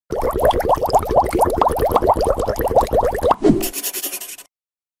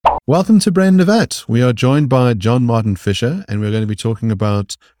Welcome to Brain Navat. We are joined by John Martin Fisher, and we're going to be talking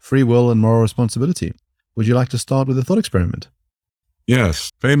about free will and moral responsibility. Would you like to start with a thought experiment?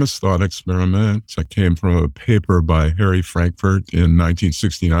 Yes, famous thought experiment that came from a paper by Harry Frankfurt in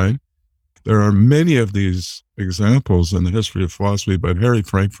 1969. There are many of these examples in the history of philosophy, but Harry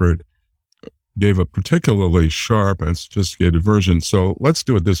Frankfurt gave a particularly sharp and sophisticated version. So let's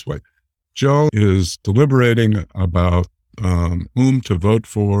do it this way. Joe is deliberating about whom to vote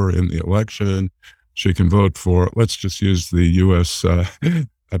for in the election. She can vote for, let's just use the U.S.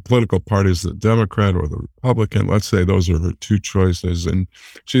 Political parties, the Democrat or the Republican. Let's say those are her two choices. And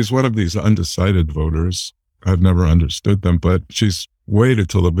she's one of these undecided voters. I've never understood them, but she's waited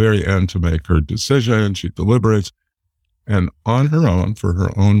till the very end to make her decision. She deliberates. And on her own, for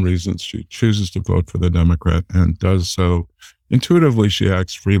her own reasons, she chooses to vote for the Democrat and does so. Intuitively, she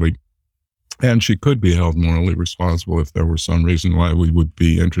acts freely. And she could be held morally responsible if there were some reason why we would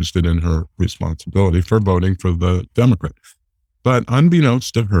be interested in her responsibility for voting for the Democrat. But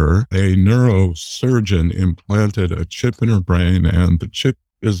unbeknownst to her, a neurosurgeon implanted a chip in her brain, and the chip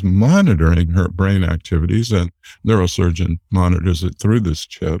is monitoring her brain activities, and neurosurgeon monitors it through this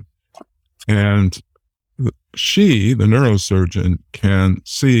chip. And she, the neurosurgeon, can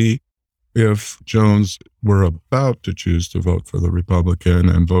see if Jones were about to choose to vote for the Republican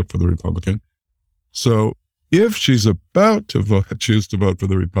and vote for the Republican. So if she's about to choose to vote for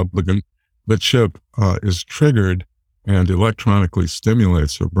the Republican, the chip is triggered and electronically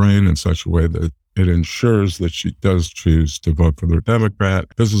stimulates her brain in such a way that it ensures that she does choose to vote for the Democrat.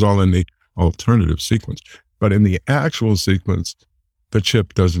 This is all in the alternative sequence. But in the actual sequence, the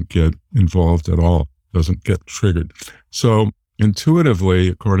chip doesn't get involved at all, doesn't get triggered. So intuitively,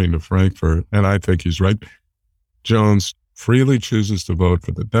 according to Frankfurt, and I think he's right, Jones freely chooses to vote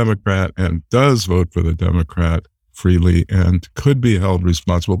for the Democrat and does vote for the Democrat freely and could be held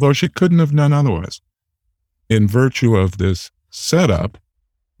responsible, though she couldn't have done otherwise. In virtue of this setup,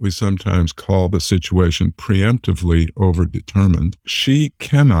 we sometimes call the situation preemptively overdetermined. She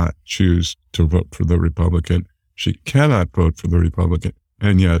cannot choose to vote for the Republican. She cannot vote for the Republican,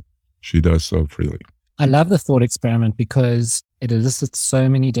 and yet she does so freely. I love the thought experiment because it elicits so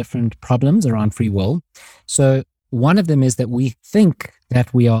many different problems around free will. So one of them is that we think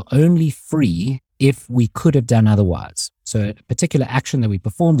that we are only free if we could have done otherwise. So a particular action that we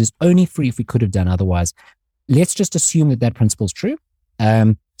performed is only free if we could have done otherwise. Let's just assume that that principle is true.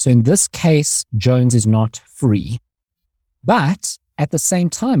 So in this case, Jones is not free. But at the same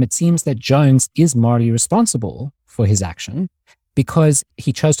time, it seems that Jones is morally responsible for his action because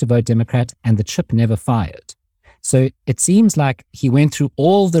he chose to vote Democrat and the chip never fired. So it seems like he went through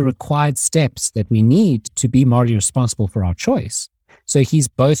all the required steps that we need to be morally responsible for our choice. So he's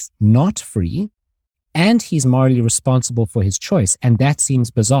both not free and he's morally responsible for his choice. And that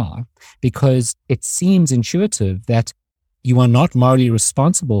seems bizarre because it seems intuitive that you are not morally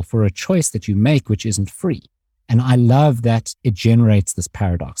responsible for a choice that you make, which isn't free. And I love that it generates this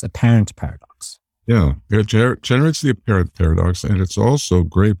paradox, apparent paradox. Yeah, it generates the apparent paradox, and it's also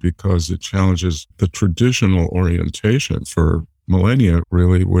great because it challenges the traditional orientation for millennia,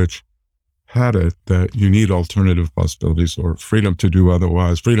 really, which had it that you need alternative possibilities or freedom to do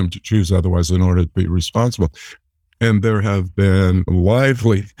otherwise, freedom to choose otherwise in order to be responsible. And there have been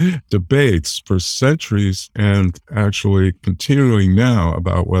lively debates for centuries and actually continuing now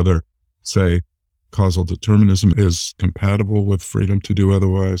about whether, say, causal determinism is compatible with freedom to do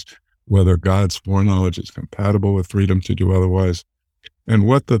otherwise, whether God's foreknowledge is compatible with freedom to do otherwise. And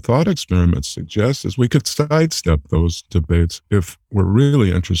what the thought experiment suggests is we could sidestep those debates if we're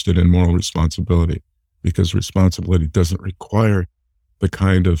really interested in moral responsibility, because responsibility doesn't require the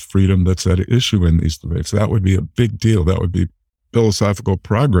kind of freedom that's at issue in these debates. That would be a big deal. That would be philosophical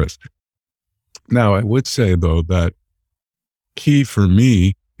progress. Now, I would say, though, that key for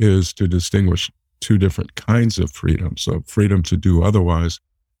me is to distinguish two different kinds of freedom. So freedom to do otherwise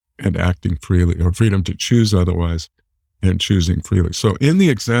and acting freely, or freedom to choose otherwise and choosing freely. So in the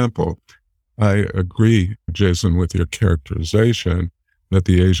example, I agree, Jason, with your characterization that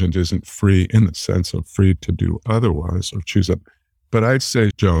the agent isn't free in the sense of free to do otherwise or choose it. But I'd say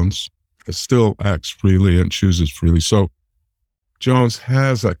Jones still acts freely and chooses freely. So Jones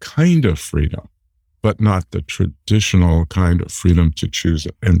has a kind of freedom, but not the traditional kind of freedom to choose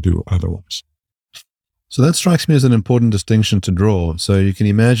it and do otherwise. So that strikes me as an important distinction to draw. So you can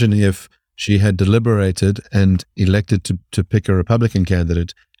imagine if she had deliberated and elected to pick a Republican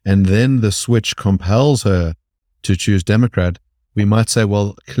candidate, and then the switch compels her to choose Democrat, we might say,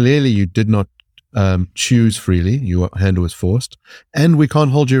 well, clearly you did not choose freely. Your hand was forced. And we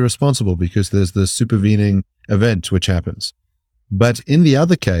can't hold you responsible because there's the supervening event which happens. But in the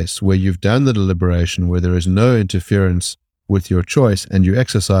other case, where you've done the deliberation, where there is no interference with your choice and you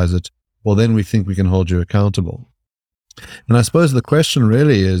exercise it, well, then we think we can hold you accountable. And I suppose the question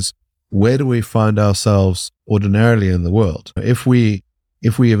really is, where do we find ourselves ordinarily in the world? If we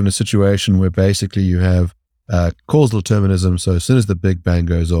are in a situation where basically you have causal determinism, so as soon as the Big Bang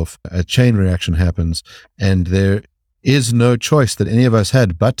goes off, a chain reaction happens, and there is no choice that any of us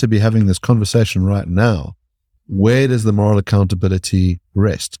had but to be having this conversation right now, where does the moral accountability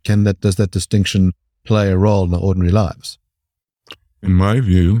rest? Does that distinction play a role in our ordinary lives? In my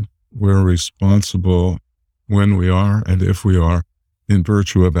view, we're responsible when we are and if we are in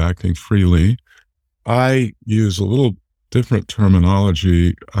virtue of acting freely. I use a little different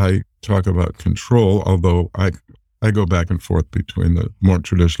terminology. I talk about control, although I go back and forth between the more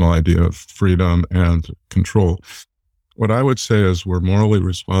traditional idea of freedom and control. What I would say is we're morally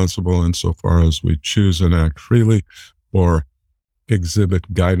responsible insofar as we choose and act freely or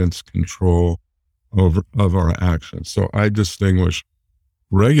exhibit guidance control of our actions. So I distinguish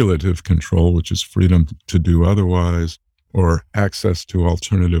regulative control, which is freedom to do otherwise, or access to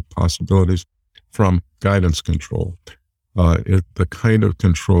alternative possibilities, from guidance control. The kind of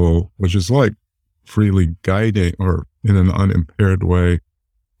control which is like freely guiding, or in an unimpaired way,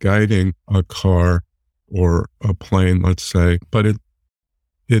 guiding a car or a plane, let's say. But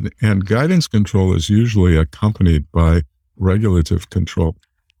and guidance control is usually accompanied by regulative control.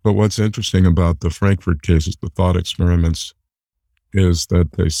 But what's interesting about the Frankfurt cases, the thought experiments, is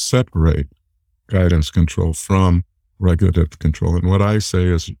that they separate guidance control from regulative control. And what I say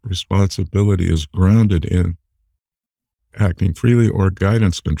is responsibility is grounded in acting freely or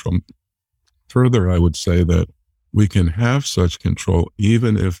guidance control. Further, I would say that we can have such control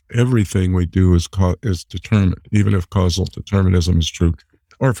even if everything we do is determined, even if causal determinism is true,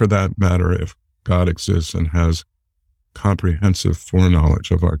 or for that matter, if God exists and has comprehensive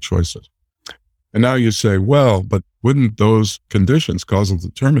foreknowledge of our choices. And now you say, well, but wouldn't those conditions, causal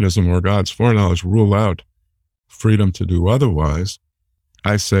determinism or God's foreknowledge, rule out freedom to do otherwise?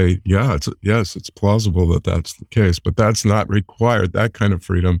 I say, yes, it's plausible that that's the case, but that's not required. That kind of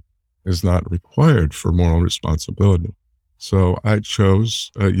freedom is not required for moral responsibility. So I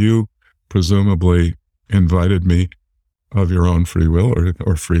chose, you presumably invited me of your own free will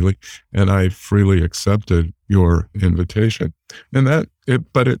or freely, and I freely accepted your invitation. And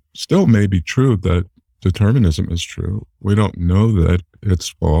but it still may be true that determinism is true. We don't know that it's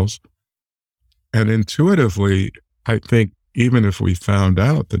false. And intuitively, I think even if we found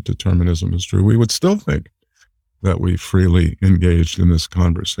out that determinism is true, we would still think that we freely engaged in this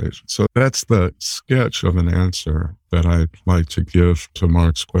conversation. So that's the sketch of an answer that I'd like to give to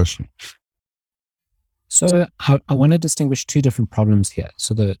Mark's question. So I want to distinguish two different problems here.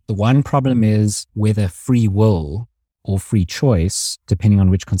 So the one problem is whether free will or free choice, depending on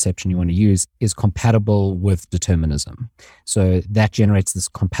which conception you want to use, is compatible with determinism. So that generates this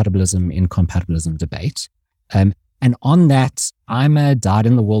compatibilism-incompatibilism debate. And on that, I'm a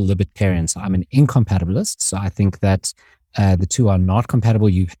dyed-in-the-wool libertarian. So I'm an incompatibilist. So I think that the two are not compatible.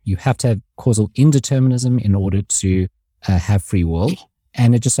 You have to have causal indeterminism in order to have free will.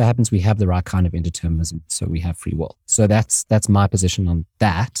 And it just so happens we have the right kind of indeterminism, so we have free will. So that's my position on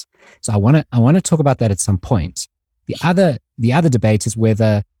that. So I want to talk about that at some point. The other debate is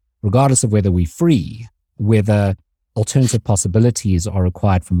whether, regardless of whether we're free, whether alternative possibilities are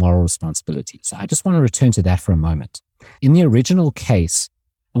required for moral responsibility. So I just want to return to that for a moment. In the original case,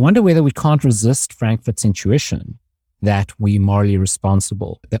 I wonder whether we can't resist Frankfurt's intuition that we're morally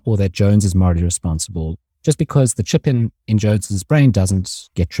responsible, or that Jones is morally responsible, just because the chip in Jones's brain doesn't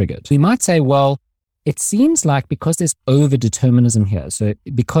get triggered. We might say, well, it seems like because there's over-determinism here, so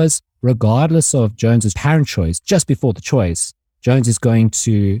because regardless of Jones's parent choice, just before the choice, Jones is going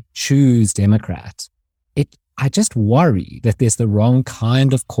to choose Democrat. I just worry that there's the wrong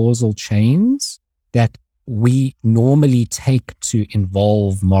kind of causal chains that we normally take to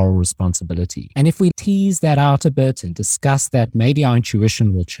involve moral responsibility. And if we tease that out a bit and discuss that, maybe our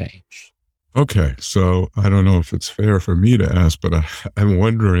intuition will change. Okay, so I don't know if it's fair for me to ask, but I'm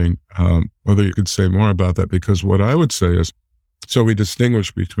wondering whether you could say more about that, because what I would say is, so we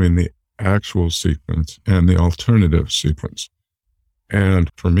distinguish between the actual sequence and the alternative sequence.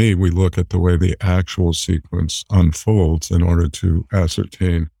 And for me, we look at the way the actual sequence unfolds in order to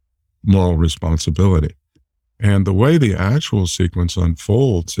ascertain moral responsibility. And the way the actual sequence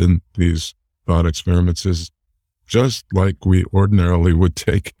unfolds in these thought experiments is just like we ordinarily would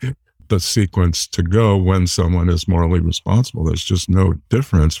take the sequence to go when someone is morally responsible. There's just no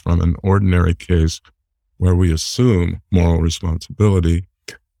difference from an ordinary case where we assume moral responsibility.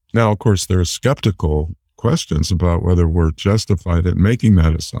 Now, of course, there are skeptical questions about whether we're justified in making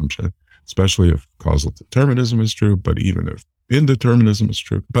that assumption, especially if causal determinism is true, but even if indeterminism is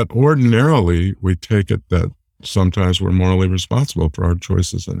true. But ordinarily, we take it that sometimes we're morally responsible for our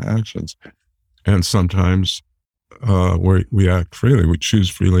choices and actions. And sometimes we act freely, we choose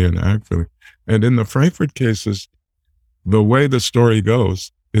freely and act freely. And in the Frankfurt cases, the way the story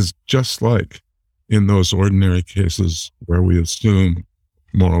goes is just like in those ordinary cases where we assume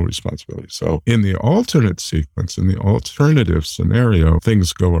moral responsibility. So in the alternate sequence, in the alternative scenario,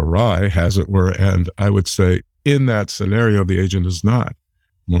 things go awry, as it were, and I would say in that scenario, the agent is not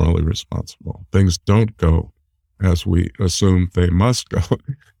morally responsible. Things don't go as we assume they must go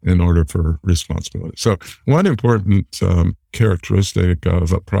in order for responsibility. So one important characteristic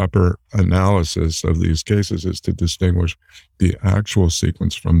of a proper analysis of these cases is to distinguish the actual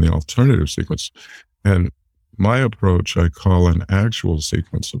sequence from the alternative sequence. And my approach, I call an actual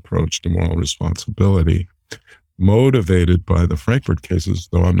sequence approach to moral responsibility, motivated by the Frankfurt cases,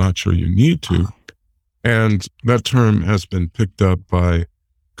 though I'm not sure you need to. And that term has been picked up by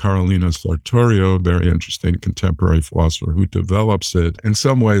Carolina Sartorio, very interesting contemporary philosopher who develops it in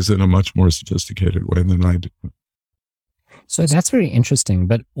some ways in a much more sophisticated way than I do. So that's very interesting.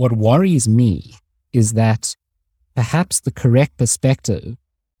 But what worries me is that perhaps the correct perspective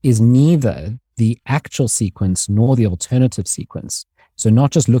is neither the actual sequence nor the alternative sequence. So not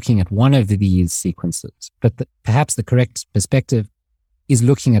just looking at one of these sequences, but perhaps the correct perspective is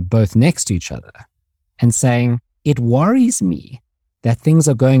looking at both next to each other and saying, it worries me that things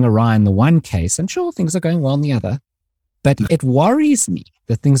are going awry in the one case, and sure, things are going well in the other, but it worries me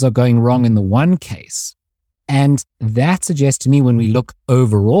that things are going wrong in the one case. And that suggests to me, when we look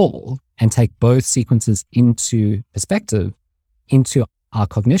overall and take both sequences into perspective, into our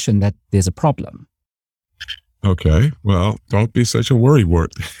cognition, that there's a problem. Okay, well, don't be such a worrywart.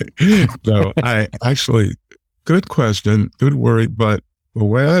 No, good question, good worry, but the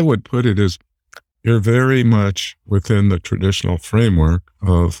way I would put it is, you're very much within the traditional framework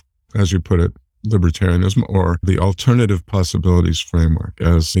of, as you put it, libertarianism, or the alternative possibilities framework.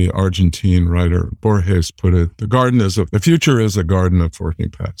 As the Argentine writer Borges put it, the future is a garden of forking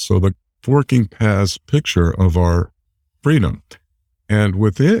paths. So the forking paths picture of our freedom. And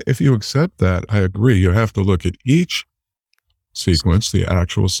with it, if you accept that, I agree, you have to look at each sequence, the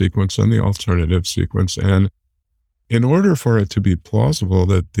actual sequence and the alternative sequence, and in order for it to be plausible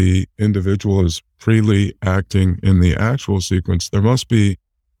that the individual is freely acting in the actual sequence, there must be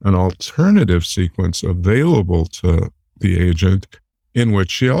an alternative sequence available to the agent in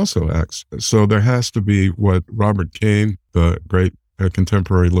which she also acts. So there has to be what Robert Caine, the great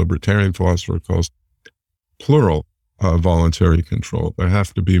contemporary libertarian philosopher, calls plural voluntary control. There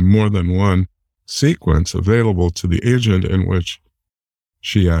have to be more than one sequence available to the agent in which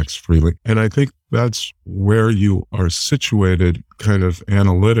she acts freely. And I think that's where you are situated kind of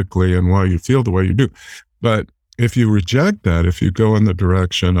analytically and why you feel the way you do. But if you reject that, if you go in the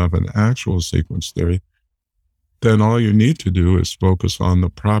direction of an actual sequence theory, then all you need to do is focus on the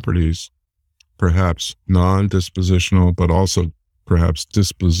properties, perhaps non-dispositional, but also perhaps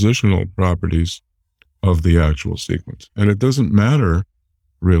dispositional properties of the actual sequence. And it doesn't matter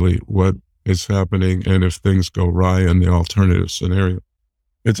really what is happening and if things go awry in the alternative scenario.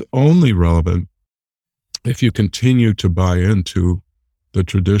 It's only relevant if you continue to buy into the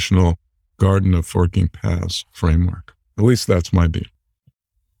traditional garden of forking paths framework. At least that's my view.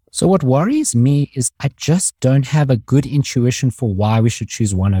 So what worries me is I just don't have a good intuition for why we should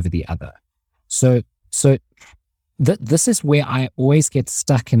choose one over the other. So this is where I always get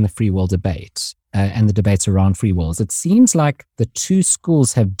stuck in the free will debate and the debates around free wills. It seems like the two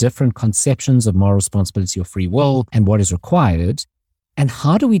schools have different conceptions of moral responsibility or free will and what is required. And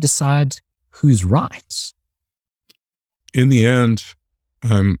how do we decide who's right? In the end,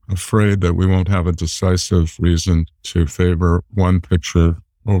 I'm afraid that we won't have a decisive reason to favor one picture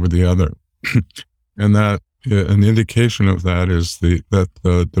over the other. And that an indication of that is that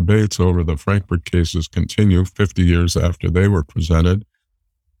the debates over the Frankfurt cases continue 50 years after they were presented.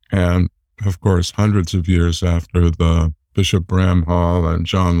 And of course, hundreds of years after the Bishop Bramhall and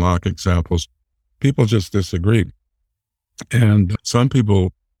John Locke examples, people just disagree. And some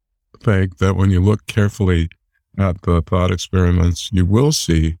people think that when you look carefully at the thought experiments, you will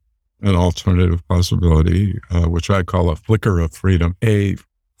see an alternative possibility, which I call a flicker of freedom, a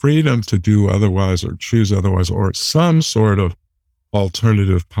freedom to do otherwise or choose otherwise, or some sort of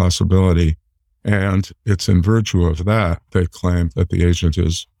alternative possibility And it's in virtue of that they claim that the agent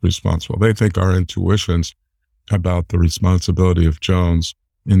is responsible. They think our intuitions about the responsibility of Jones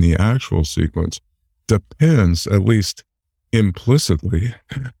in the actual sequence depends, at least implicitly,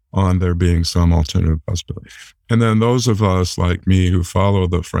 on there being some alternative possibility. And then those of us like me who follow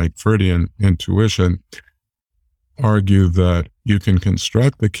the Frankfurtian intuition argue that you can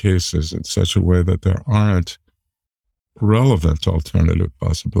construct the cases in such a way that there aren't relevant alternative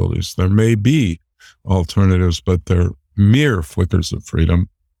possibilities. There may be alternatives, but they're mere flickers of freedom,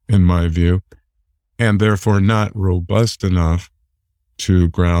 in my view, and therefore not robust enough to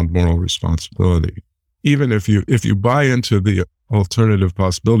ground moral responsibility. Even if you buy into the alternative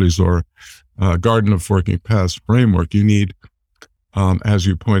possibilities or Garden of Forking Paths framework, you need, as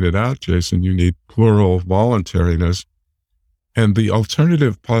you pointed out, Jason, you need plural voluntariness. And the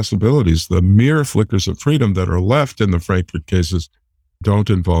alternative possibilities, the mere flickers of freedom that are left in the Frankfurt cases, don't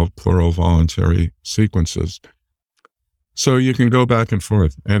involve plural voluntary sequences. So you can go back and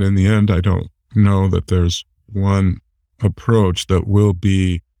forth. And in the end, I don't know that there's one approach that will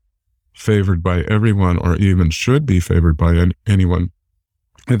be favored by everyone or even should be favored by anyone.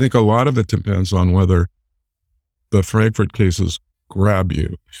 I think a lot of it depends on whether the Frankfurt cases grab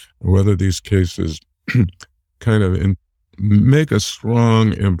you, or whether these cases kind of make a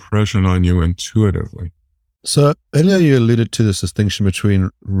strong impression on you intuitively. So earlier you alluded to this distinction between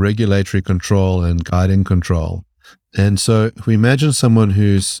regulatory control and guiding control. And so if we imagine someone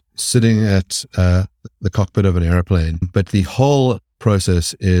who's sitting at the cockpit of an airplane, but the whole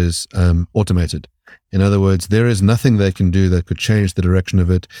process is automated. In other words, there is nothing they can do that could change the direction of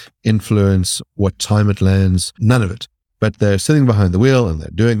it, influence what time it lands, none of it. But they're sitting behind the wheel and they're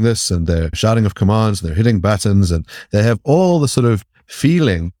doing this and they're shouting of commands and they're hitting buttons and they have all the sort of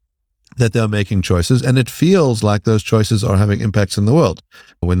feeling that they're making choices, and it feels like those choices are having impacts in the world.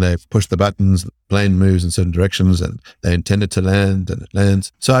 When they push the buttons, the plane moves in certain directions and they intend it to land and it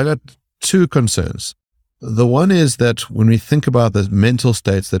lands. So I got two concerns. The one is that when we think about the mental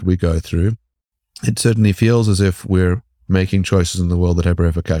states that we go through, it certainly feels as if we're making choices in the world that have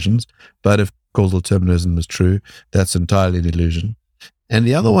repercussions. But if causal determinism is true, that's entirely an illusion. And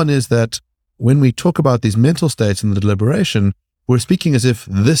the other one is that when we talk about these mental states in the deliberation, we're speaking as if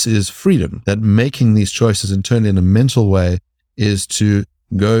this is freedom, that making these choices internally in a mental way is to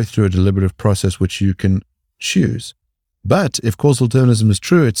go through a deliberative process which you can choose. But if causal determinism is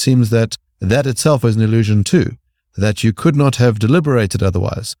true, it seems that that itself is an illusion too, that you could not have deliberated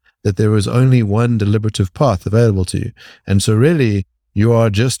otherwise, that there was only one deliberative path available to you. And so really, you are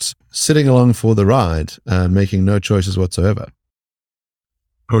just sitting along for the ride, making no choices whatsoever.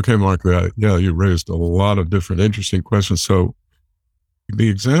 Okay, Mark, you raised a lot of different interesting questions. So the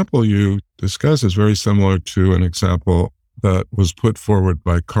example you discuss is very similar to an example that was put forward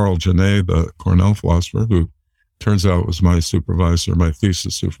by Carl Genet, the Cornell philosopher, who turns out was my supervisor, my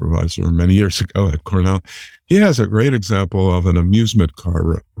thesis supervisor many years ago at Cornell. He has a great example of an amusement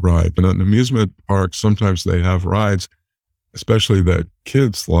car ride. In an amusement park, sometimes they have rides, especially that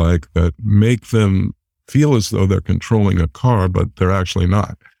kids like, that make them feel as though they're controlling a car, but they're actually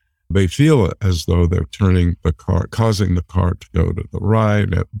not. They feel as though they're turning the car, causing the car to go to the right,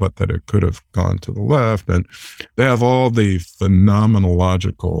 but that it could have gone to the left. And they have all the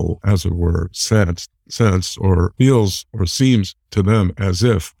phenomenological, as it were, sense or feels or seems to them as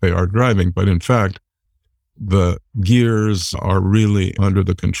if they are driving. But in fact, the gears are really under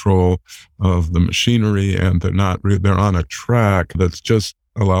the control of the machinery, and they're on a track that's just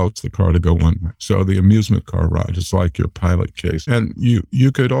allows the car to go one way. So the amusement car ride is like your pilot case. And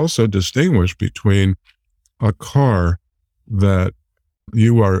you could also distinguish between a car that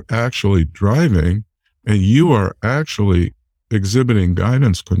you are actually driving and you are actually exhibiting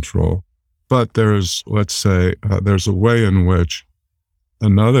guidance control. But there's, let's say, there's a way in which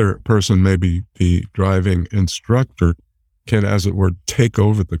another person, maybe the driving instructor, can, as it were, take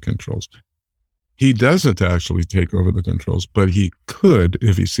over the controls. He doesn't actually take over the controls, but he could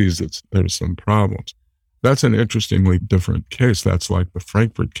if he sees that there's some problems. That's an interestingly different case. That's like the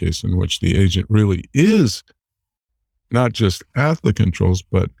Frankfurt case, in which the agent really is not just at the controls,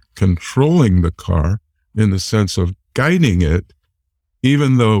 but controlling the car in the sense of guiding it,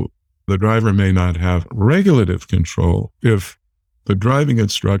 even though the driver may not have regulative control. If the driving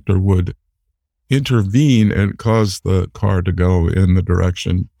instructor would intervene and cause the car to go in the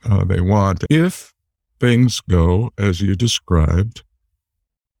direction they want. If things go as you described,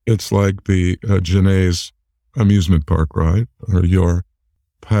 it's like the Genet's amusement park ride, or your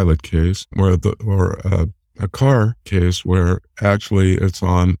pilot case, or a car case where actually it's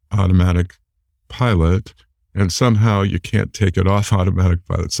on automatic pilot, And somehow you can't take it off automatic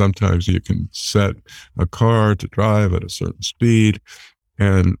pilot. Sometimes you can set a car to drive at a certain speed.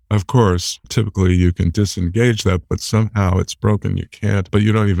 And of course, typically you can disengage that, but somehow it's broken. You can't, but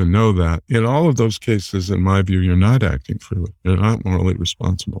you don't even know that. In all of those cases, in my view, you're not acting freely. You're not morally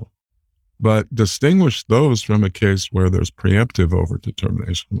responsible. But distinguish those from a case where there's preemptive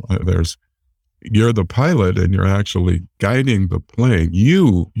overdetermination. You're the pilot and you're actually guiding the plane.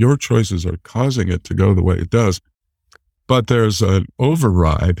 Your choices are causing it to go the way it does. But there's an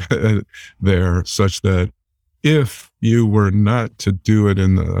override there such that if you were not to do it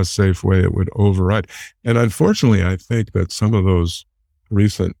in a safe way, it would override. And unfortunately, I think that some of those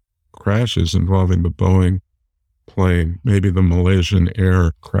recent crashes involving the Boeing plane, maybe the Malaysian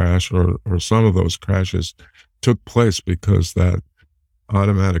Air crash or some of those crashes took place because that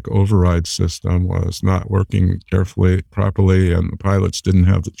automatic override system was not working properly, and the pilots didn't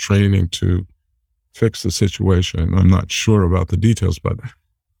have the training to fix the situation. I'm not sure about the details, but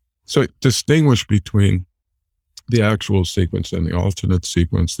so distinguish between the actual sequence and the alternate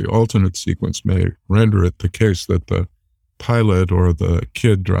sequence. The alternate sequence may render it the case that the pilot or the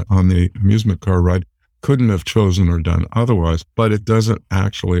kid on the amusement car ride couldn't have chosen or done otherwise, but it doesn't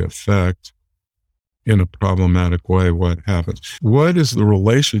actually affect in a problematic way what happens. What is the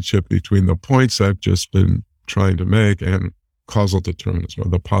relationship between the points I've just been trying to make and causal determinism, or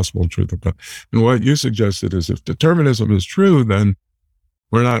the possible truth of that? And what you suggested is if determinism is true, then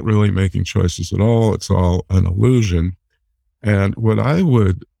we're not really making choices at all. It's all an illusion. And what I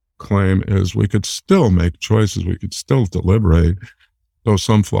would claim is we could still make choices. We could still deliberate, though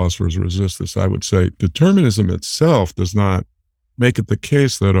some philosophers resist this. I would say determinism itself does not make it the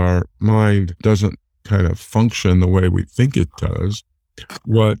case that our mind doesn't kind of function the way we think it does.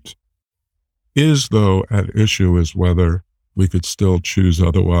 What is, though, at issue is whether we could still choose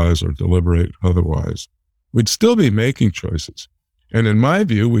otherwise or deliberate otherwise. We'd still be making choices. And in my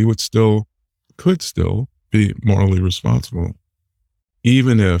view, we could still be morally responsible,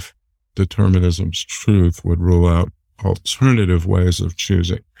 even if determinism's truth would rule out alternative ways of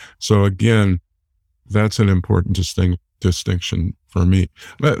choosing. So again, that's an important distinction for me.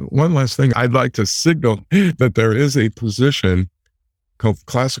 But one last thing, I'd like to signal that there is a position called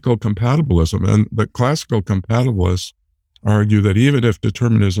classical compatibilism, and the classical compatibilists argue that even if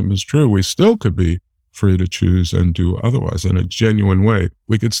determinism is true, we still could be free to choose and do otherwise in a genuine way.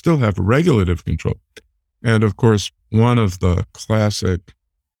 We could still have regulative control. And of course, one of the classic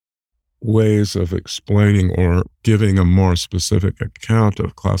ways of explaining or giving a more specific account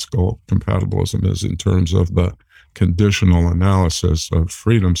of classical compatibilism is in terms of the conditional analysis of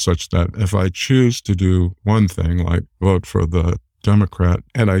freedom, such that if I choose to do one thing, like vote for the Democrat,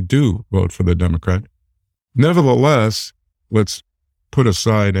 and I do vote for the Democrat, nevertheless, let's put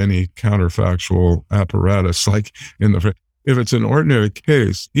aside any counterfactual apparatus, like if it's an ordinary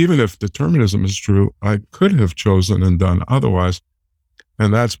case, even if determinism is true, I could have chosen and done otherwise.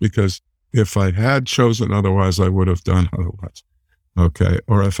 And that's because if I had chosen otherwise, I would have done otherwise. Okay.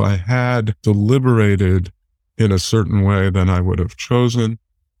 Or if I had deliberated in a certain way, then I would have chosen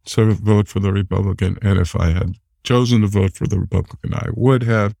to vote for the Republican. And if I had chosen to vote for the Republican, I would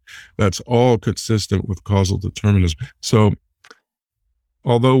have. That's all consistent with causal determinism. So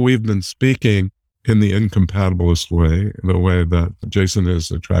although we've been speaking in the incompatibilist way, the way that Jason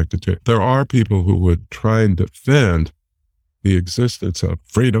is attracted to, there are people who would try and defend the existence of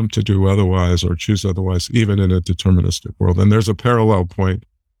freedom to do otherwise or choose otherwise, even in a deterministic world. And there's a parallel point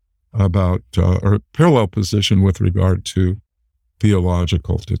about, or a parallel position with regard to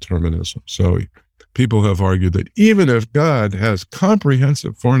theological determinism. So people have argued that even if God has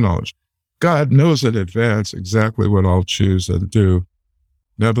comprehensive foreknowledge, God knows in advance exactly what I'll choose and do.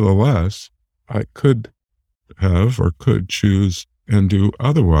 Nevertheless, I could have or could choose and do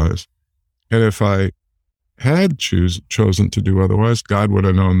otherwise. And if I had chosen to do otherwise, God would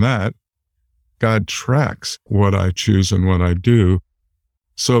have known that. God tracks what I choose and what I do.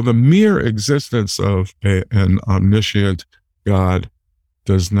 So the mere existence of an omniscient God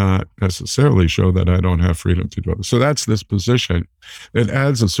does not necessarily show that I don't have freedom to do it. So that's this position. It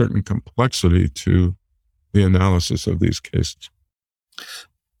adds a certain complexity to the analysis of these cases.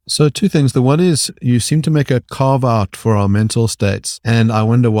 So two things. The one is you seem to make a carve out for our mental states. And I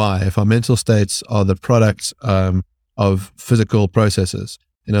wonder why. If our mental states are the products of physical processes,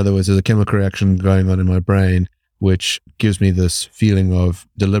 in other words, there's a chemical reaction going on in my brain, which gives me this feeling of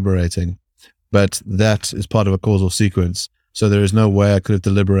deliberating. But that is part of a causal sequence. So there is no way I could have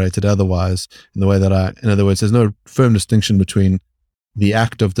deliberated otherwise in the way that in other words, there's no firm distinction between the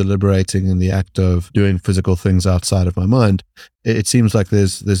act of deliberating and the act of doing physical things outside of my mind, it seems like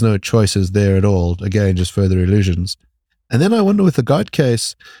there's no choices there at all. Again, just further illusions. And then I wonder with the God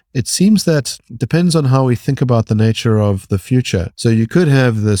case, it seems that it depends on how we think about the nature of the future. So you could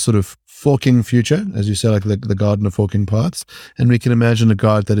have the sort of forking future, as you say, like the garden of forking paths. And we can imagine a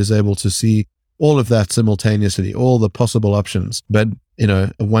God that is able to see all of that simultaneously, all the possible options. But,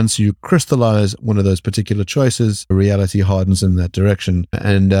 once you crystallize one of those particular choices, reality hardens in that direction.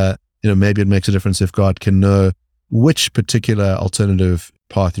 And, maybe it makes a difference if God can know which particular alternative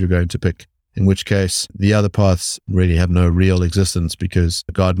path you're going to pick. In which case, the other paths really have no real existence because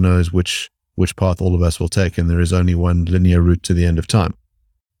God knows which path all of us will take, and there is only one linear route to the end of time.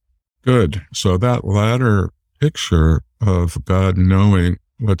 Good. So that latter picture of God knowing,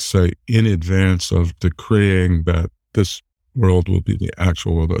 let's say, in advance of decreeing that this world will be the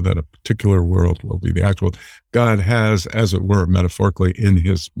actual world, or that a particular world will be the actual, God has, as it were, metaphorically in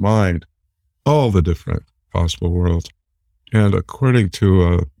his mind, all the different possible worlds. And according to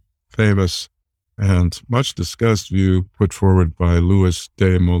a famous and much discussed view put forward by Luis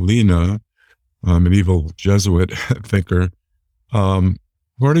de Molina, a medieval Jesuit thinker,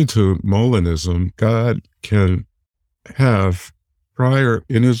 according to Molinism, God can have prior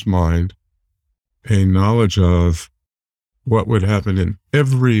in his mind a knowledge of what would happen in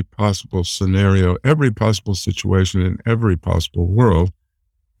every possible scenario, every possible situation, in every possible world.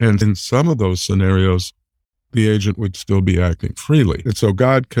 And in some of those scenarios, the agent would still be acting freely. And so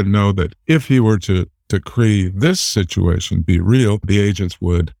God can know that if he were to decree this situation be real, the agents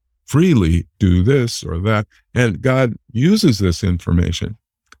would freely do this or that. And God uses this information,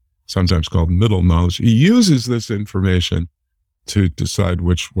 sometimes called middle knowledge. He uses this information to decide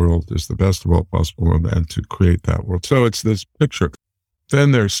which world is the best of all possible world and to create that world. So it's this picture.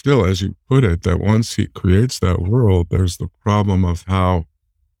 Then there's still, as you put it, that once he creates that world, there's the problem of how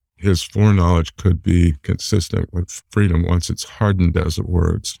his foreknowledge could be consistent with freedom once it's hardened, as it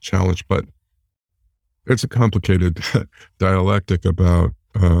were. It's a challenge, but it's a complicated dialectic about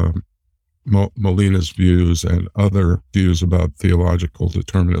Molina's views and other views about theological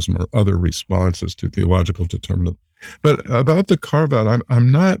determinism or other responses to theological determinism. But about the carve-out,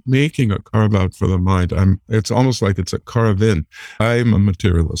 I'm not making a carve-out for the mind. It's almost like it's a carve-in. I'm a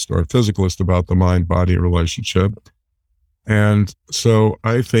materialist or a physicalist about the mind-body relationship. And so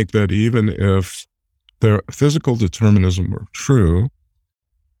I think that even if their physical determinism were true,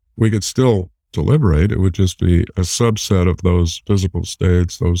 we could still deliberate. It would just be a subset of those physical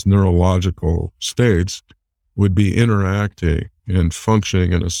states, those neurological states would be interacting and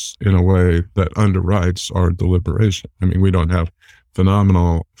functioning in a way that underwrites our deliberation. I mean, we don't have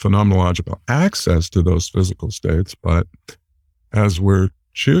phenomenological access to those physical states, but as we're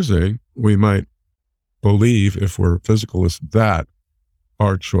choosing, we might believe, if we're physicalists, that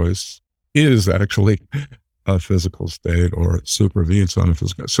our choice is actually a physical state or supervenes on a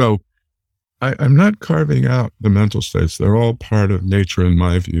physical. So I'm not carving out the mental states. They're all part of nature, in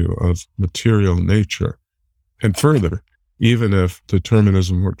my view, of material nature. And further, even if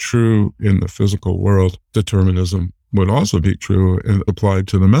determinism were true in the physical world, determinism would also be true and applied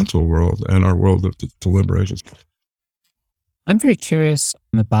to the mental world and our world of deliberations. I'm very curious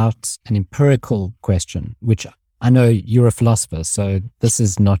about an empirical question, which I know you're a philosopher, so this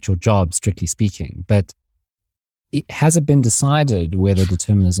is not your job, strictly speaking, but has it been decided whether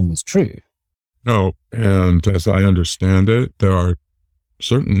determinism is true? No, and as I understand it, there are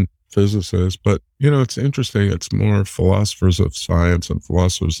certain physicists, but, it's interesting, it's more philosophers of science and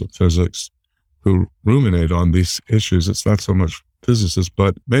philosophers of physics who ruminate on these issues. It's not so much physicists,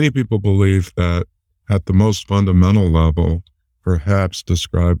 but many people believe that at the most fundamental level, perhaps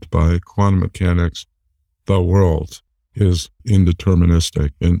described by quantum mechanics, the world is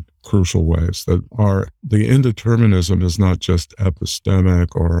indeterministic in crucial ways. That the indeterminism is not just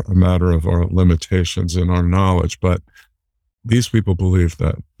epistemic or a matter of our limitations in our knowledge, but these people believe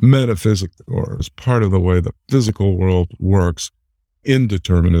that metaphysics, or as part of the way the physical world works,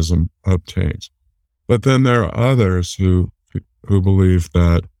 indeterminism obtains. But then there are others who believe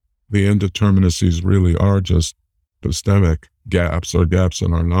that the indeterminacies really are just epistemic gaps or gaps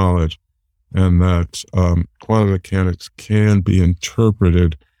in our knowledge, and that quantum mechanics can be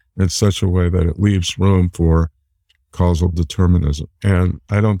interpreted in such a way that it leaves room for causal determinism. And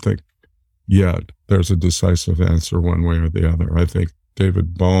I don't think yet there's a decisive answer one way or the other. I think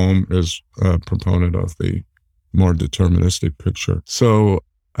David Bohm is a proponent of the more deterministic picture. So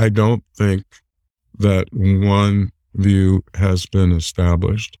I don't think that one view has been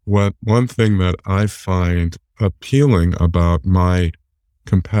established. One thing that I find appealing about my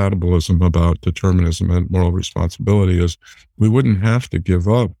compatibilism about determinism and moral responsibility is we wouldn't have to give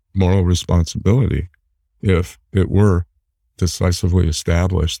up moral responsibility if it were decisively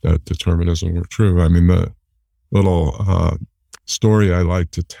established that determinism were true. I mean, the little story I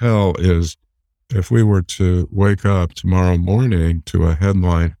like to tell is if we were to wake up tomorrow morning to a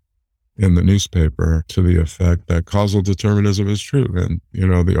headline in the newspaper to the effect that causal determinism is true, and,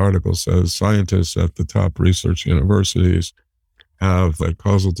 the article says scientists at the top research universities have that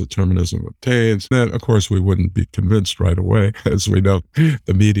causal determinism obtains, then, of course, we wouldn't be convinced right away. As we know,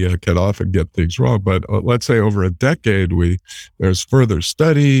 the media can often get things wrong. But let's say over a decade, there's further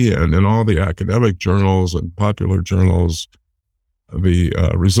study, and in all the academic journals and popular journals, the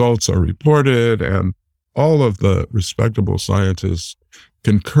results are reported, and all of the respectable scientists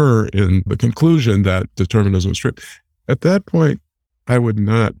concur in the conclusion that determinism is true. At that point, I would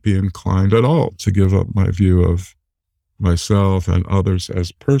not be inclined at all to give up my view of myself and others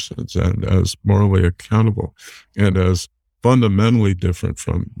as persons and as morally accountable and as fundamentally different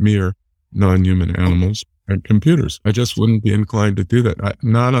from mere non-human animals and computers. I just wouldn't be inclined to do that,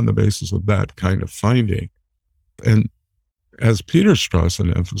 not on the basis of that kind of finding. And as Peter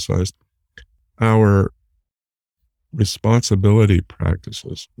Strawson emphasized, our responsibility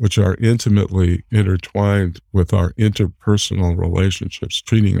practices, which are intimately intertwined with our interpersonal relationships,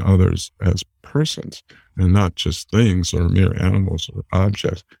 treating others as persons and not just things or mere animals or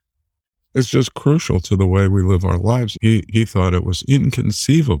objects, is just crucial to the way we live our lives. He thought it was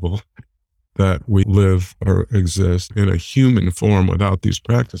inconceivable that we live or exist in a human form without these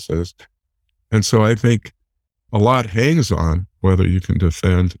practices. And so I think a lot hangs on whether you can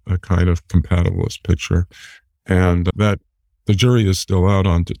defend a kind of compatibilist picture, and that the jury is still out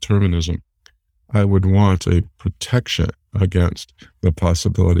on determinism. I would want a protection against the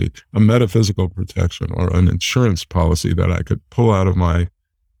possibility, a metaphysical protection or an insurance policy that I could pull out of my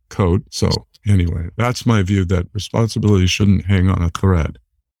coat. So anyway, that's my view, that responsibility shouldn't hang on a thread.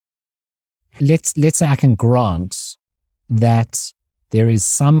 Let's say I can grant that there is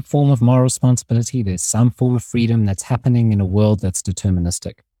some form of moral responsibility, there's some form of freedom that's happening in a world that's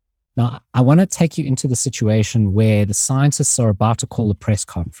deterministic. Now, I want to take you into the situation where the scientists are about to call a press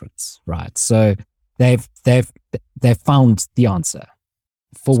conference, right? So they've found the answer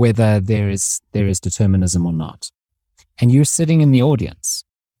for whether there is determinism or not. And you're sitting in the audience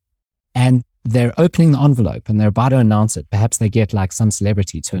and they're opening the envelope and they're about to announce it. Perhaps they get like some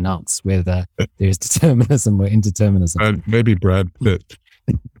celebrity to announce whether there's determinism or indeterminism. And maybe Brad Pitt.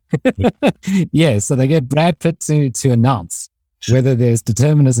 Yeah, so they get Brad Pitt to announce whether there's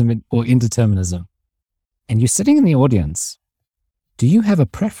determinism or indeterminism. And you're sitting in the audience. Do you have a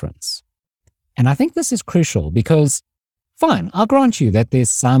preference? And I think this is crucial because, fine, I'll grant you that there's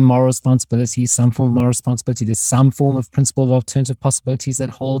some moral responsibility, some form of moral responsibility. There's some form of principle of alternative possibilities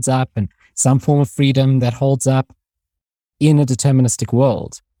that holds up and some form of freedom that holds up in a deterministic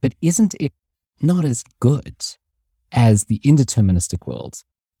world. But isn't it not as good as the indeterministic world?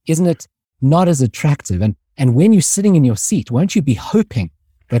 Isn't it not as attractive? And when you're sitting in your seat, won't you be hoping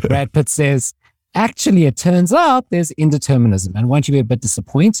that Brad Pitt says, actually, it turns out there's indeterminism? And won't you be a bit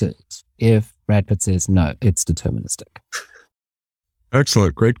disappointed if Brad Pitt says, no, it's deterministic?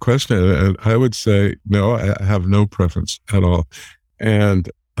 Excellent. Great question. And I would say, no, I have no preference at all.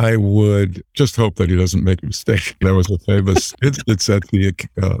 And I would just hope that he doesn't make a mistake. There was a famous instance at the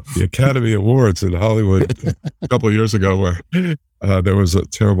Academy Awards in Hollywood a couple of years ago where there was a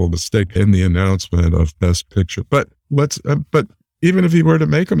terrible mistake in the announcement of Best Picture. But even if he were to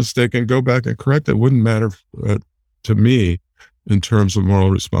make a mistake and go back and correct it, wouldn't matter to me in terms of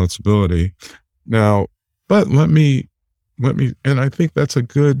moral responsibility. Now, but let me, and I think that's a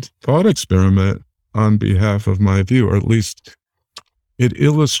good thought experiment on behalf of my view, or at least it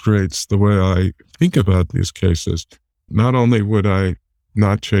illustrates the way I think about these cases. Not only would I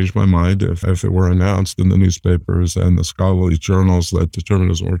not change my mind if it were announced in the newspapers and the scholarly journals that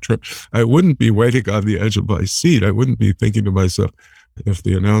determinism were true, I wouldn't be waiting on the edge of my seat. I wouldn't be thinking to myself, if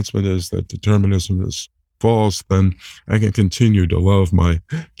the announcement is that determinism is false, then I can continue to love my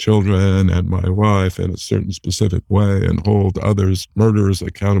children and my wife in a certain specific way and hold others, murderers,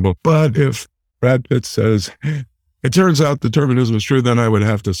 accountable. But if Brad Pitt says, it turns out determinism is true, then I would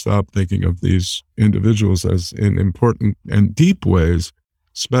have to stop thinking of these individuals as in important and deep ways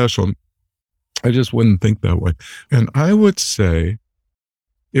special. I just wouldn't think that way. And I would say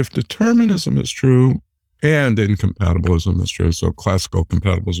if determinism is true and incompatibilism is true, so classical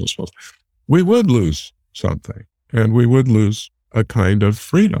compatibilism is false, we would lose something, and we would lose a kind of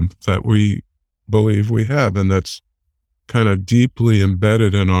freedom that we believe we have, and that's kind of deeply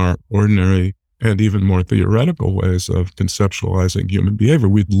embedded in our ordinary and even more theoretical ways of conceptualizing human behavior,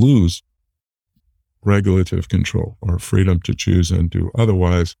 we'd lose regulative control or freedom to choose and do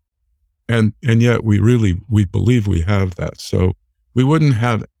otherwise. And yet we believe we have that. So we wouldn't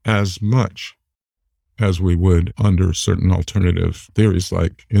have as much as we would under certain alternative theories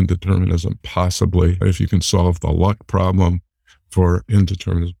like indeterminism, possibly. If you can solve the luck problem for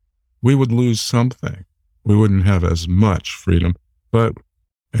indeterminism, we would lose something. We wouldn't have as much freedom.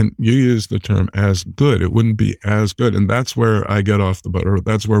 And you use the term as good. It wouldn't be as good. And that's where I get off the boat, or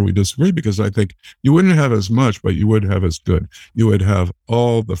that's where we disagree, because I think you wouldn't have as much, but you would have as good. You would have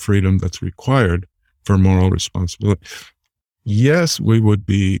all the freedom that's required for moral responsibility. Yes, we would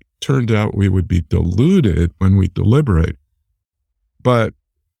be deluded when we deliberate, but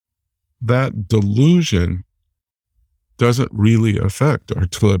that delusion doesn't really affect our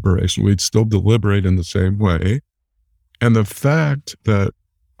deliberation. We'd still deliberate in the same way. And the fact that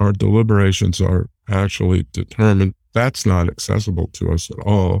our deliberations are actually determined, that's not accessible to us at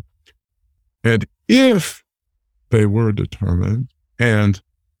all. And if they were determined and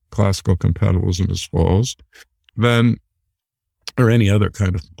classical compatibilism is false, then, or any other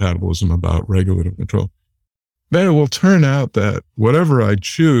kind of compatibilism about regulative control, then it will turn out that whatever I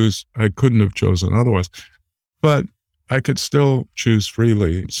choose, I couldn't have chosen otherwise, but I could still choose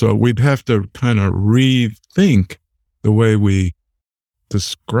freely. So we'd have to kind of rethink the way we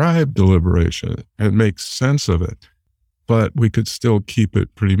describe deliberation and make sense of it, but we could still keep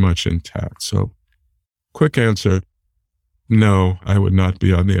it pretty much intact. So quick answer, no, I would not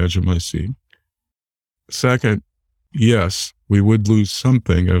be on the edge of my seat. Second, yes, we would lose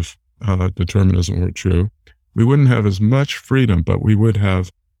something if determinism were true. We wouldn't have as much freedom, but we would have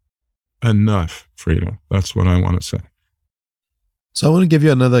enough freedom. That's what I want to say. So I want to give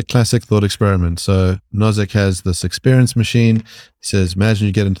you another classic thought experiment. So Nozick has this experience machine. He says, imagine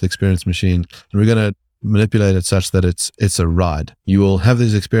you get into the experience machine, and we're going to manipulate it such that it's a ride. You will have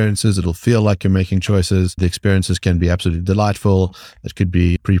these experiences. It'll feel like you're making choices. The experiences can be absolutely delightful. It could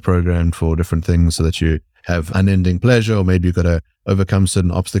be pre-programmed for different things so that you have unending pleasure, or maybe you've got to overcome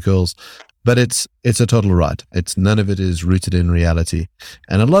certain obstacles. But it's a total ride. None of it is rooted in reality.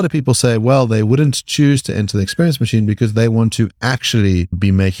 And a lot of people say, well, they wouldn't choose to enter the experience machine because they want to actually be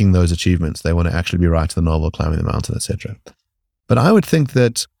making those achievements. They want to actually be writing the novel, climbing the mountain, etc. But I would think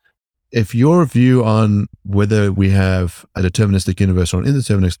that if your view on whether we have a deterministic universe or an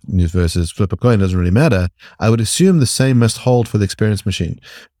indeterministic universe is flip a coin doesn't really matter, I would assume the same must hold for the experience machine.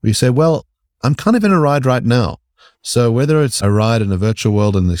 We say, well, I'm kind of in a ride right now. So whether it's a ride in a virtual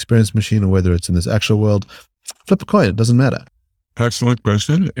world in the experience machine or whether it's in this actual world, flip a coin, it doesn't matter. Excellent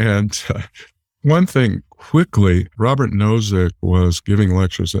question. And one thing quickly, Robert Nozick was giving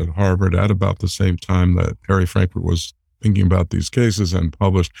lectures at Harvard at about the same time that Harry Frankfurt was thinking about these cases and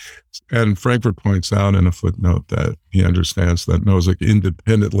published. And Frankfurt points out in a footnote that he understands that Nozick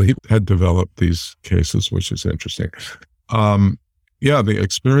independently had developed these cases, which is interesting. Yeah, the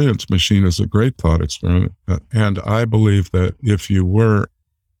experience machine is a great thought experiment. And I believe that if you were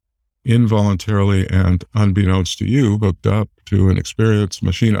involuntarily and unbeknownst to you hooked up to an experience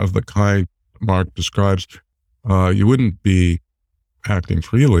machine of the kind Mark describes, you wouldn't be acting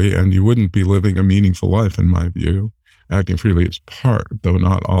freely and you wouldn't be living a meaningful life, in my view. Acting freely is part, though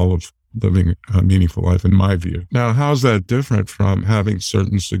not all, of living a meaningful life, in my view. Now, how's that different from having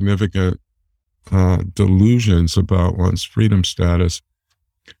certain significant delusions about one's freedom status?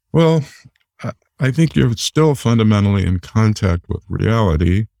 Well, I think you're still fundamentally in contact with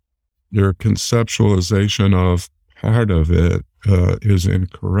reality. Your conceptualization of part of it is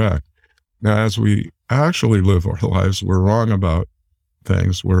incorrect. Now, as we actually live our lives, we're wrong about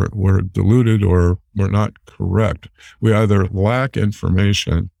things. We're deluded or we're not correct. We either lack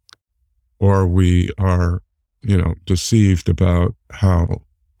information or we are, deceived about how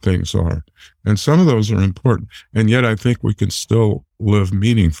things are. And some of those are important. And yet I think we can still live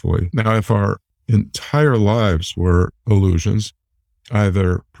meaningfully. Now, if our entire lives were illusions,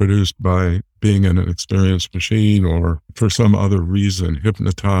 either produced by being in an experience machine or for some other reason,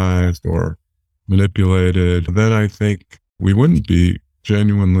 hypnotized or manipulated, then I think we wouldn't be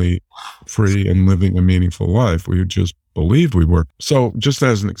genuinely free and living a meaningful life. We would just believe we were. So just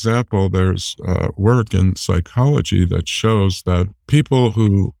as an example, there's work in psychology that shows that people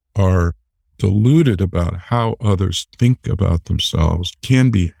who are deluded about how others think about themselves can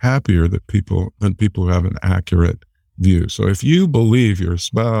be happier than people who have an accurate view. So if you believe your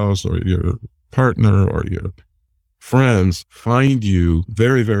spouse or your partner or your friends find you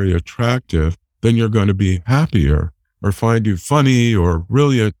very, very attractive, then you're going to be happier, or find you funny or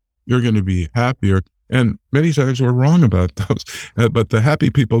brilliant, you're going to be happier. And many times we're wrong about those, but the happy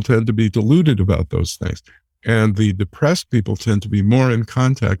people tend to be deluded about those things. And the depressed people tend to be more in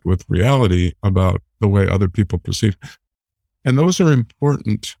contact with reality about the way other people perceive. And those are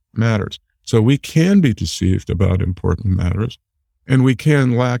important matters. So we can be deceived about important matters, and we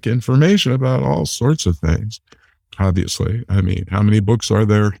can lack information about all sorts of things. Obviously, I mean, how many books are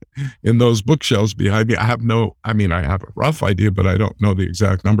there in those bookshelves behind me? I have a rough idea, but I don't know the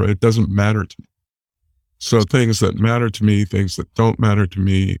exact number. It doesn't matter to me. So things that matter to me, things that don't matter to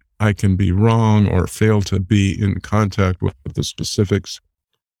me, I can be wrong or fail to be in contact with the specifics,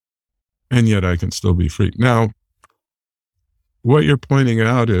 and yet I can still be free. Now, what you're pointing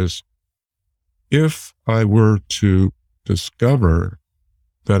out is, if I were to discover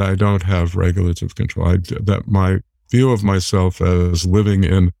that I don't have regulative control, that my view of myself as living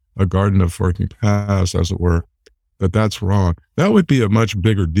in a garden of forking paths, as it were, that's wrong, that would be a much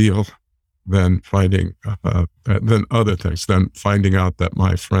bigger deal than finding, than other things, than finding out that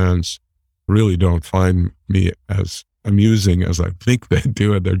my friends really don't find me as amusing as I think they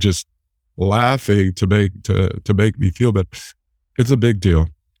do, and they're just laughing to make me feel better. It's a big deal,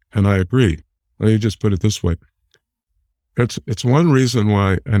 and I agree. Let me just put it this way. It's one reason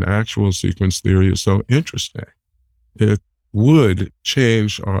why an actual sequence theory is so interesting. It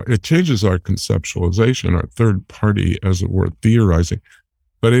changes our conceptualization, our third party, as it were, theorizing.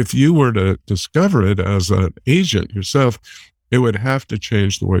 But if you were to discover it as an agent yourself, it would have to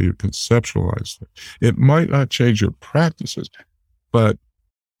change the way you conceptualize it. It might not change your practices, but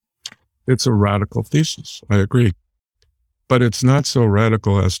it's a radical thesis. I agree. But it's not so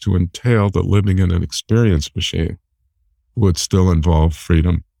radical as to entail that living in an experience machine would still involve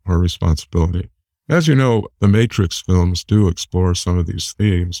freedom or responsibility. As you know, the Matrix films do explore some of these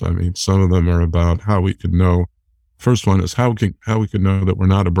themes. I mean, some of them are about how we could know. First one is how we could know that we're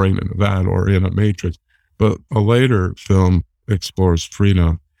not a brain in a vat or in a matrix. But a later film explores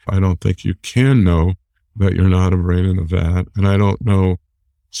freedom. I don't think you can know that you're not a brain in a vat. And I don't know,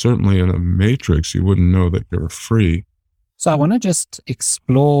 certainly in a matrix, you wouldn't know that you're free. So I want to just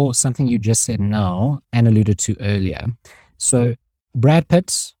explore something you just said now and alluded to earlier. So Brad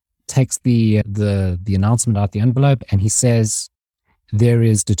Pitt takes the announcement out the envelope and he says, there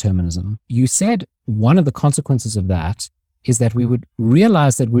is determinism. You said one of the consequences of that is that we would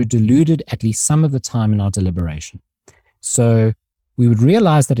realize that we're deluded at least some of the time in our deliberation. So we would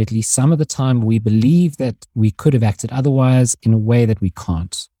realize that at least some of the time we believe that we could have acted otherwise in a way that we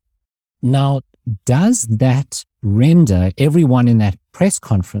can't. Now, does that render everyone in that press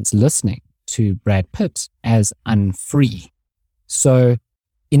conference listening to Brad Pitt as unfree? So,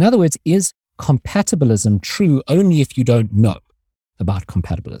 in other words, is compatibilism true only if you don't know about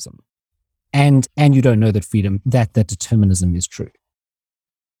compatibilism? And you don't know that freedom, that determinism is true?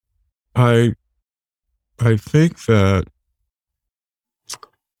 I think that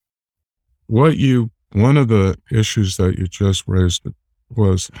one of the issues that you just raised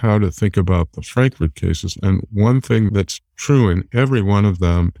was how to think about the Frankfurt cases. And one thing that's true in every one of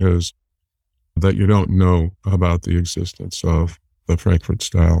them is that you don't know about the existence of the Frankfurt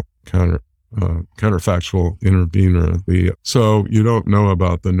style counterfactual intervener. So you don't know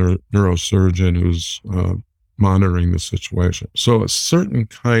about the neurosurgeon who's monitoring the situation. So a certain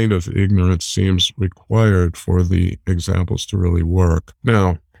kind of ignorance seems required for the examples to really work.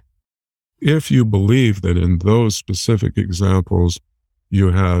 Now, if you believe that in those specific examples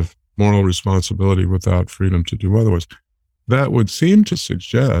you have moral responsibility without freedom to do otherwise, that would seem to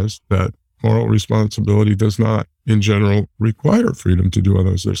suggest that moral responsibility does not, in general, require freedom to do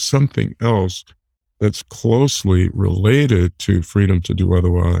otherwise. There's something else that's closely related to freedom to do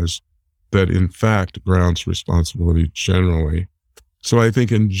otherwise that, in fact, grounds responsibility generally. So I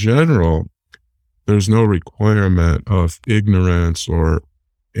think, in general, there's no requirement of ignorance or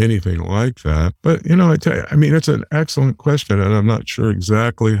anything like that. But, I tell you, it's an excellent question, and I'm not sure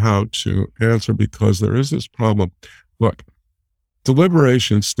exactly how to answer because there is this problem. Look,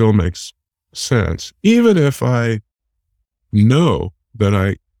 deliberation still makes sense, even if I know that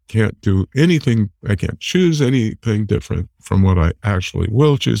I can't do anything, I can't choose anything different from what I actually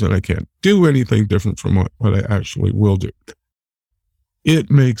will choose, and I can't do anything different from what I actually will do. It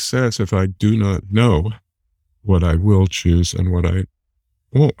makes sense if I do not know what I will choose and what I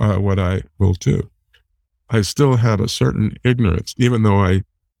will do. I still have a certain ignorance, even though I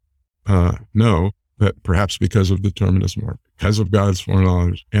know that perhaps because of determinism or because of God's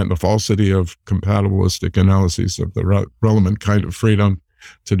foreknowledge and the falsity of compatibilistic analyses of the relevant kind of freedom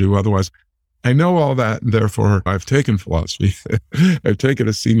to do otherwise, I know all that, and therefore I've taken philosophy. I've taken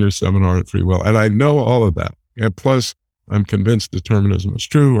a senior seminar on free will, and I know all of that. And plus, I'm convinced determinism is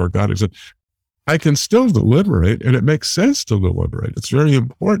true or God exists. I can still deliberate, and it makes sense to deliberate. It's very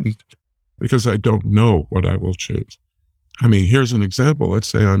important because I don't know what I will choose. I mean, here's an example. Let's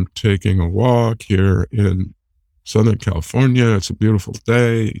say I'm taking a walk here in Southern California. It's a beautiful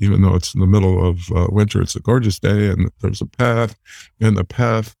day, even though it's in the middle of winter. It's a gorgeous day, and there's a path. And the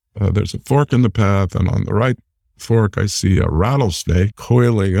path, there's a fork in the path, and on the right fork, I see a rattlesnake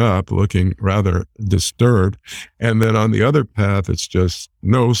coiling up, looking rather disturbed. And then on the other path, it's just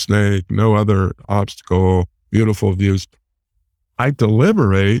no snake, no other obstacle, beautiful views. I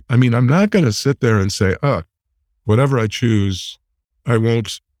deliberate. I mean, I'm not going to sit there and say, whatever I choose, I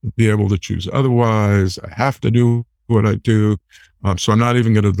won't be able to choose otherwise. I have to do what I do. So I'm not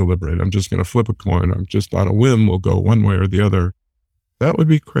even going to deliberate. I'm just going to flip a coin. I'm just on a whim, will go one way or the other. That would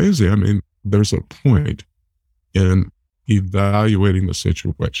be crazy. I mean, there's a point in evaluating the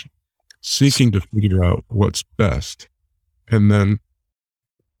situation, seeking to figure out what's best, and then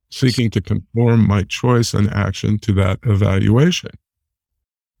seeking to conform my choice and action to that evaluation.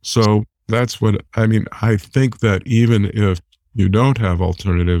 So that's what, I mean, I think that even if you don't have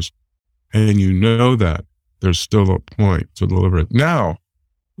alternatives and you know that, there's still a point to deliberate. Now,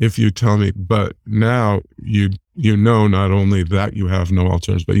 if you tell me, but now you know not only that you have no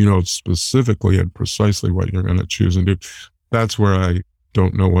alternatives, but you know specifically and precisely what you're going to choose and do, that's where I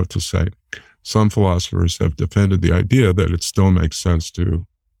don't know what to say. Some philosophers have defended the idea that it still makes sense to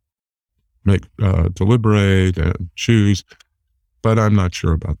deliberate and choose, but I'm not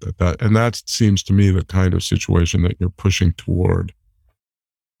sure about that. And that seems to me the kind of situation that you're pushing toward.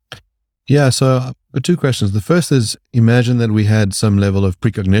 Yeah, so two questions. The first is, imagine that we had some level of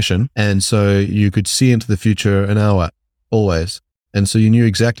precognition, and so you could see into the future an hour, always. And so you knew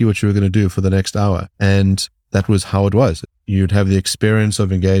exactly what you were going to do for the next hour. And that was how it was. You'd have the experience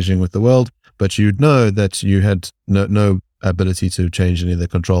of engaging with the world, but you'd know that you had no ability to change any of the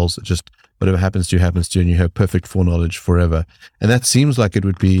controls. It just whatever happens to you, and you have perfect foreknowledge forever. And that seems like it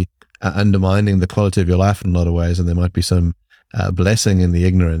would be undermining the quality of your life in a lot of ways, and there might be some blessing in the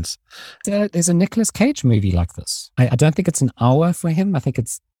ignorance. There's a Nicolas Cage movie like this. I don't think it's an hour for him. I think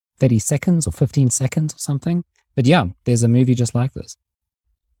it's 30 seconds or 15 seconds or something. But yeah, there's a movie just like this.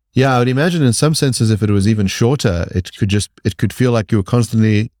 Yeah, I would imagine in some senses, if it was even shorter, it could feel like you were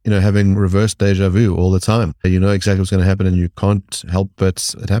constantly, having reverse deja vu all the time. You know exactly what's going to happen and you can't help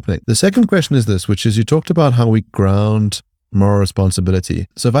but it happening. The second question is this, which is you talked about how we ground moral responsibility.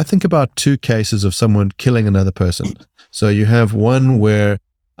 So if I think about two cases of someone killing another person, so you have one where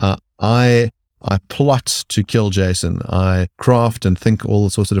I plot to kill Jason. I craft and think all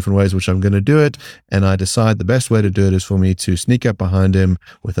sorts of different ways which I'm going to do it, and I decide the best way to do it is for me to sneak up behind him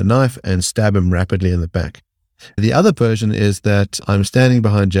with a knife and stab him rapidly in the back. The other version is that I'm standing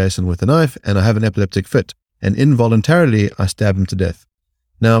behind Jason with a knife and I have an epileptic fit, and involuntarily I stab him to death.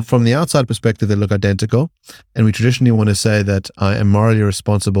 Now, from the outside perspective, they look identical, and we traditionally want to say that I am morally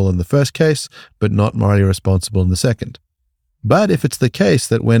responsible in the first case, but not morally responsible in the second. But if it's the case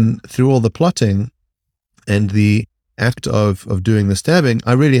that when through all the plotting and the act of doing the stabbing,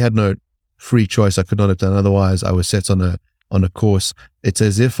 I really had no free choice, I could not have done otherwise, I was set on a course, it's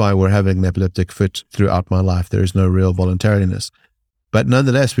as if I were having an epileptic fit throughout my life. There is no real voluntariness. But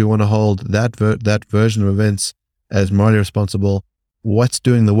nonetheless, we want to hold that version of events as morally responsible. What's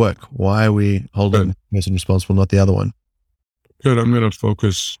doing the work? Why are we holding the person responsible, not the other one? Good. I'm going to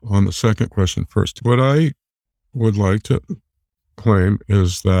focus on the second question first. What I would like to claim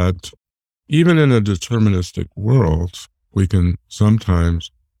is that even in a deterministic world, we can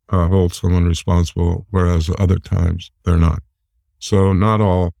sometimes hold someone responsible, whereas other times they're not. So not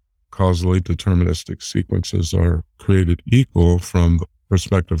all causally deterministic sequences are created equal from the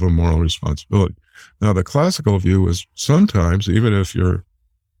perspective of moral responsibility. Now, the classical view is sometimes, even if your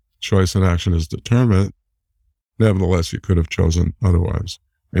choice and action is determined, nevertheless, you could have chosen otherwise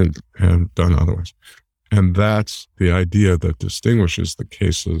and done otherwise. And that's the idea that distinguishes the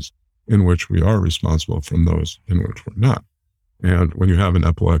cases in which we are responsible from those in which we're not. And when you have an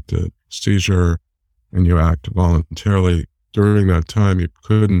epileptic seizure and you act voluntarily, during that time, you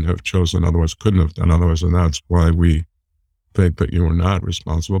couldn't have chosen otherwise, couldn't have done otherwise, and that's why we think that you were not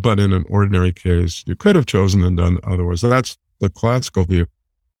responsible. But in an ordinary case, you could have chosen and done otherwise. That's the classical view.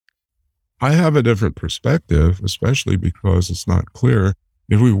 I have a different perspective, especially because it's not clear.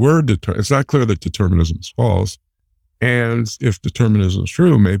 If we were it's not clear that determinism is false. And if determinism is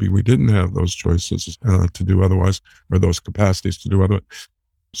true, maybe we didn't have those choices to do otherwise, or those capacities to do otherwise.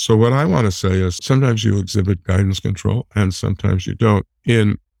 So what I want to say is sometimes you exhibit guidance control and sometimes you don't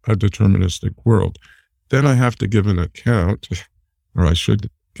in a deterministic world. Then I have to give an account, or I should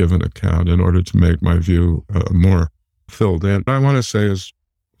give an account in order to make my view more filled in. What I want to say is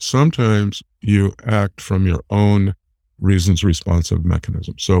sometimes you act from your own reasons responsive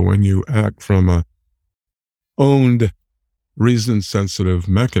mechanism. So when you act from a owned reason sensitive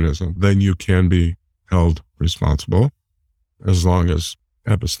mechanism, then you can be held responsible as long as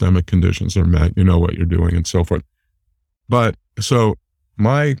epistemic conditions are met, you know what you're doing and so forth. But so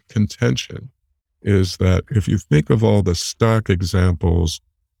my contention is that if you think of all the stock examples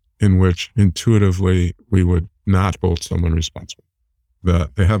in which intuitively we would not hold someone responsible,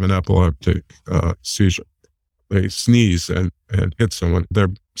 that they have an epileptic seizure, they sneeze and hit someone, they're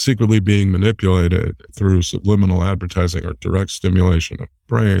secretly being manipulated through subliminal advertising or direct stimulation of the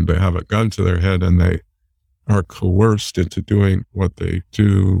brain, they have a gun to their head and they are coerced into doing what they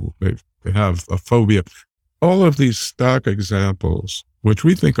do, they have a phobia. All of these stock examples, which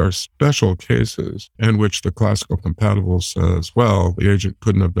we think are special cases, and which the classical compatible says, well, the agent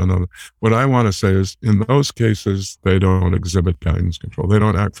couldn't have done that. What I want to say is, in those cases, they don't exhibit guidance control. They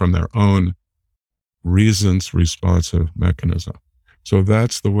don't act from their own reasons responsive mechanism. So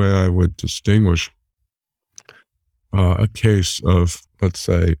that's the way I would distinguish a case of, let's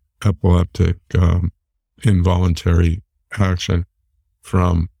say, epileptic involuntary action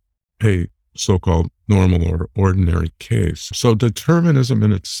from a so-called normal or ordinary case. So determinism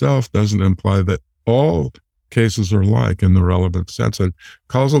in itself doesn't imply that all cases are alike in the relevant sense. And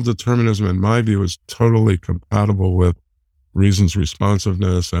causal determinism, in my view, is totally compatible with reasons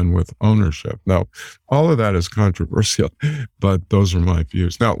responsiveness and with ownership. Now, all of that is controversial, but those are my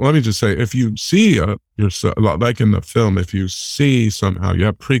views. Now, let me just say, if you see yourself, like in the film, if you see somehow you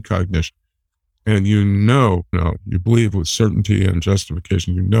have precognition, and you believe with certainty and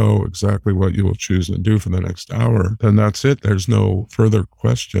justification, you know exactly what you will choose and do for the next hour, then that's it. There's no further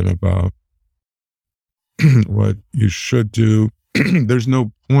question about what you should do. There's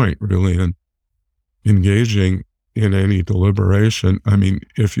no point really in engaging in any deliberation. I mean,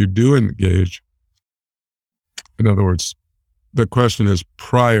 if you do engage, in other words, the question is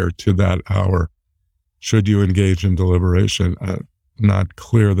prior to that hour, should you engage in deliberation? Not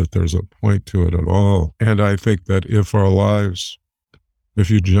clear that there's a point to it at all. And I think that if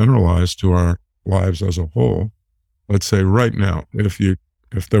you generalize to our lives as a whole, let's say right now, if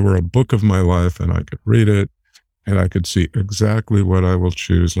there were a book of my life and I could read it and I could see exactly what I will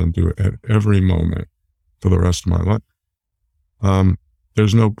choose and do at every moment for the rest of my life,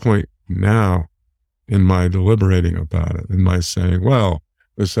 there's no point now in my deliberating about it, in my saying, well,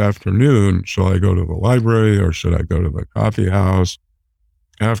 this afternoon, shall I go to the library or should I go to the coffee house?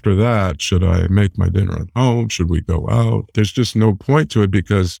 After that, should I make my dinner at home? Should we go out? There's just no point to it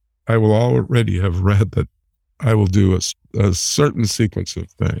because I will already have read that I will do a certain sequence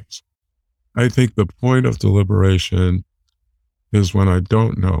of things. I think the point of deliberation is when I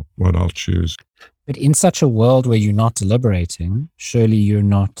don't know what I'll choose. But in such a world where you're not deliberating, surely you're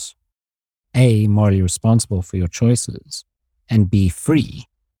not A, morally responsible for your choices, and B, free.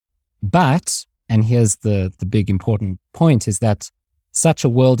 But, and here's the big important point, is that such a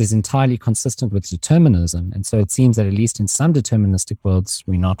world is entirely consistent with determinism. And so it seems that at least in some deterministic worlds,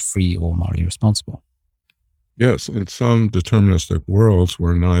 we're not free or morally responsible. Yes, in some deterministic worlds,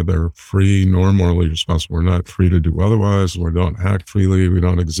 we're neither free nor morally responsible. We're not free to do otherwise. We don't act freely. We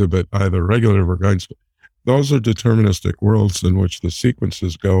don't exhibit either regulative or guidance. Those are deterministic worlds in which the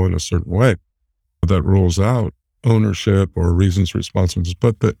sequences go in a certain way that rules out ownership or reasons responsiveness.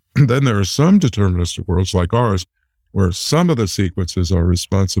 But then there are some deterministic worlds like ours, where some of the sequences are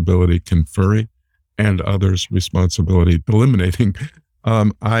responsibility conferring and others responsibility eliminating.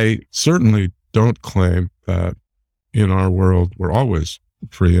 I certainly don't claim that in our world we're always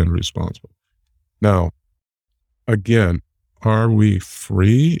free and responsible. Now, again, are we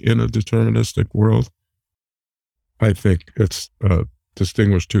free in a deterministic world? I think it's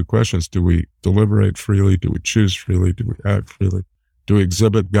distinguish two questions. Do we deliberate freely? Do we choose freely? Do we act freely? Do we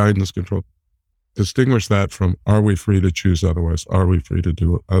exhibit guidance control? Distinguish that from, are we free to choose otherwise? Are we free to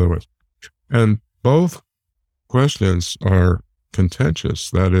do otherwise? And both questions are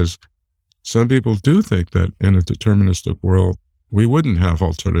contentious. That is, some people do think that in a deterministic world, we wouldn't have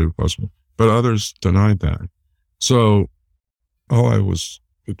alternative possible, but others denied that. So all I was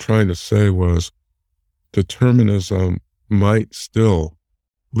trying to say was determinism might still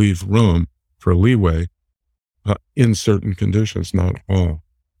leave room for leeway in certain conditions, not all.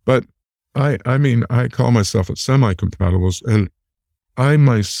 But I mean, I call myself a semi-compatibilist, and I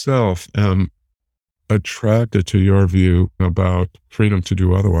myself am attracted to your view about freedom to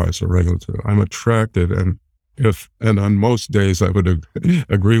do otherwise or regulative. I'm attracted, and on most days I would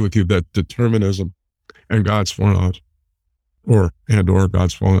agree with you that determinism and God's foreknowledge, or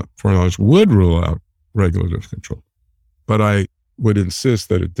God's foreknowledge would rule out regulative control. But I would insist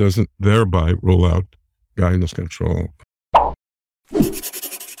that it doesn't thereby rule out guidance control.